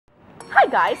Hi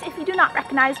guys, if you do not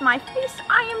recognize my face,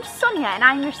 I am Sonia and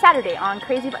I am your Saturday on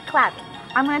CrazyButCollabing.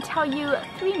 I'm going to tell you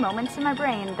 3 moments in my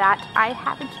brain that I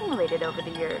have accumulated over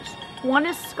the years. One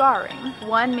is scarring,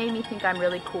 one made me think I'm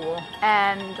really cool,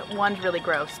 and one's really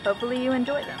gross. Hopefully you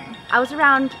enjoy them. I was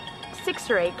around 6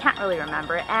 or 8, can't really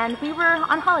remember, and we were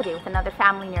on holiday with another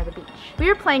family near the beach. We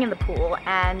were playing in the pool,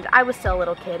 and I was still a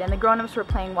little kid, and the grown-ups were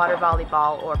playing water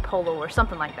volleyball or polo or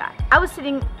something like that. I was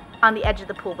sitting on the edge of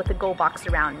the pool with the goal box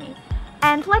around me.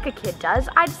 And like a kid does,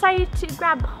 I decided to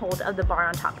grab hold of the bar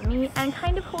on top of me and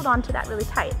kind of hold on to that really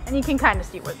tight. And you can kind of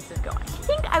see where this is going. I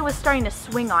think I was starting to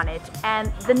swing on it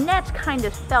and the net kind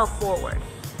of fell forward.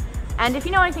 And if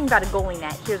you know anything about a goalie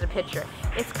net, here's a picture.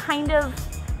 It's kind of,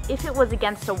 if it was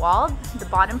against a wall, the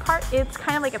bottom part, it's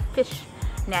kind of like a fish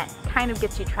net, kind of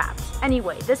gets you trapped.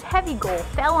 Anyway, this heavy goal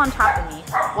fell on top of me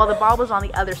while the ball was on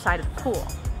the other side of the pool.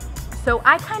 So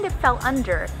I kind of fell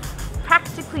under,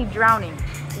 practically drowning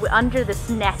under this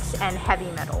net and heavy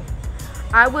metal.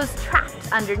 I was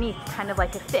trapped underneath, kind of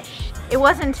like a fish. It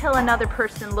wasn't until another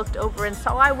person looked over and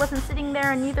saw I wasn't sitting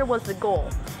there, and neither was the goal,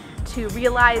 to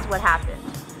realize what happened.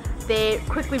 They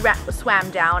quickly swam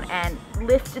down and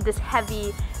lifted this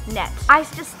heavy net. I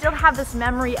just still have this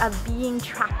memory of being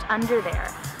trapped under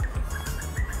there.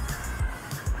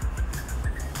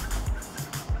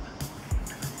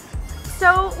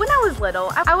 So when I was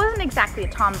little, I wasn't exactly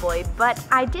a tomboy, but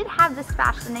I did have this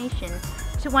fascination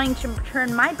to wanting to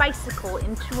turn my bicycle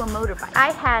into a motorbike. I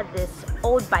had this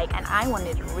old bike and I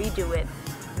wanted to redo it.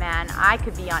 Man, I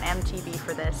could be on MTV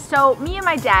for this. So me and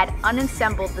my dad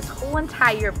unassembled this whole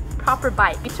entire proper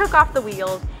bike. We took off the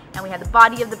wheels and we had the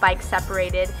body of the bike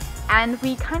separated, and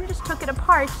we kind of just took it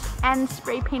apart and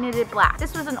spray painted it black.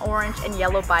 This was an orange and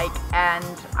yellow bike, and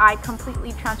I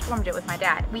completely transformed it with my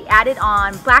dad. We added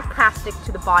on black plastic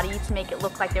to the body to make it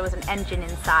look like there was an engine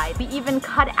inside. We even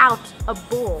cut out a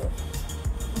bull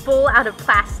out of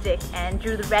plastic and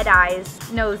drew the red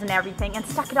eyes, nose and everything, and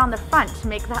stuck it on the front to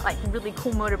make that like really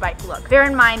cool motorbike look. Bear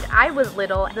in mind, I was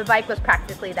little, the bike was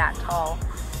practically that tall.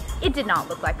 It did not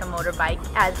look like a motorbike,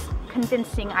 as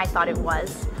convincing I thought it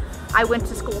was. I went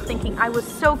to school thinking I was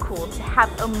so cool to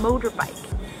have a motorbike.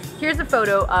 Here's a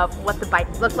photo of what the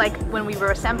bike looked like when we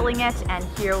were assembling it, and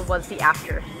here was the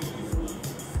after.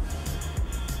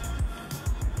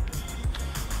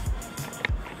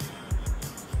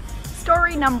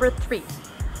 Story number 3.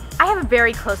 I have a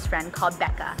very close friend called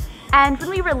Becca, and when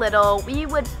we were little, we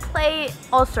would play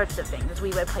all sorts of things. We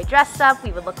would play dress up,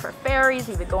 we would look for fairies,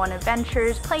 we would go on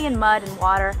adventures, play in mud and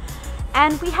water,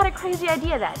 and we had a crazy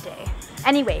idea that day.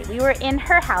 Anyway, we were in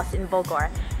her house in Bulgar,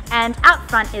 and out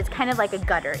front is kind of like a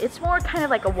gutter. It's more kind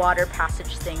of like a water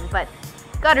passage thing, but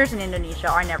gutters in Indonesia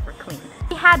are never clean.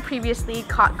 We had previously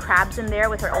caught crabs in there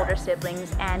with our older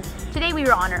siblings, and today we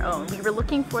were on our own. We were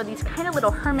looking for these kind of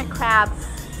little hermit crab,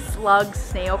 slug,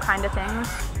 snail kind of things.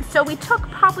 So we took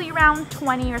probably around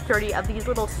 20 or 30 of these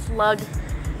little slug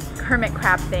hermit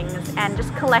crab things and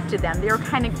just collected them. They were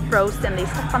kind of gross and they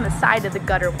stuck on the side of the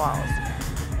gutter walls.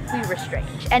 We were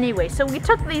strange. Anyway, so we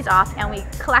took these off and we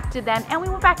collected them and we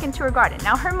went back into her garden.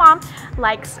 Now her mom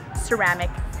likes ceramic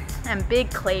and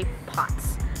big clay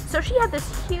pots. So she had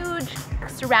this huge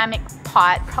ceramic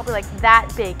pot, probably like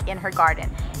that big, in her garden.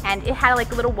 And it had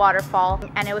like a little waterfall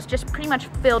and it was just pretty much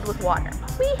filled with water.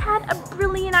 We had a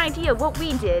brilliant idea. What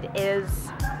we did is,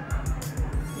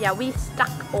 we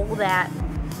stuck all that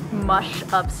mush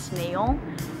of snail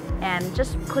and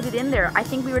just put it in there. I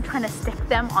think we were trying to stick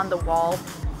them on the wall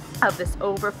of this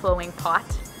overflowing pot,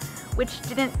 which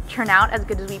didn't turn out as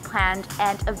good as we planned,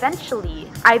 and eventually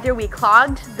either we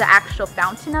clogged the actual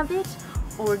fountain of it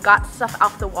or got stuff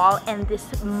off the wall, and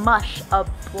this mush of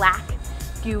black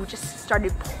goo just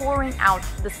started pouring out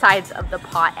the sides of the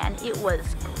pot, and it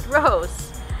was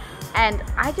gross. And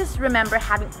I just remember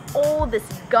having all this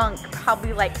gunk,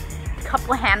 probably like a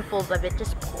couple handfuls of it,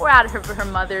 just pour out of her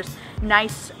mother's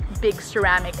nice big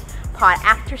ceramic pot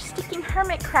after sticking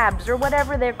hermit crabs or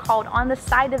whatever they're called on the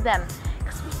side of them,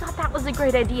 because we thought that was a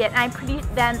great idea. And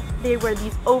then there were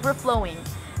these overflowing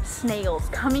snails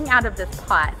coming out of this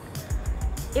pot.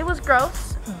 It was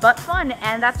gross but fun,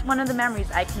 and that's one of the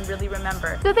memories I can really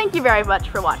remember. So thank you very much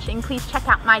for watching. Please check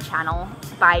out my channel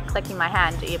by clicking my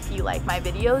hand if you like my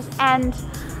videos, and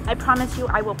I promise you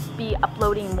I will be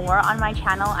uploading more on my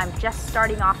channel. I'm just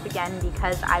starting off again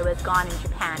because I was gone in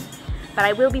Japan. But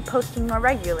I will be posting more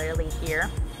regularly here,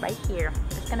 right here. I'm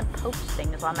just gonna post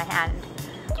things on my hand.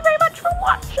 Thank you very much for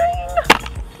watching!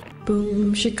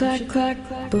 Boom, she-clack, clack,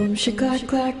 boom, she-clack,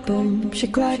 clack, boom,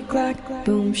 she-clack, clack,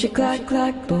 boom, she-clack,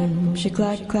 clack, boom,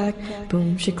 she-clack, clack,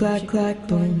 boom, she-clack, clack,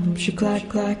 boom, she-clack,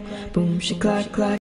 clack, boom, she-clack, clack.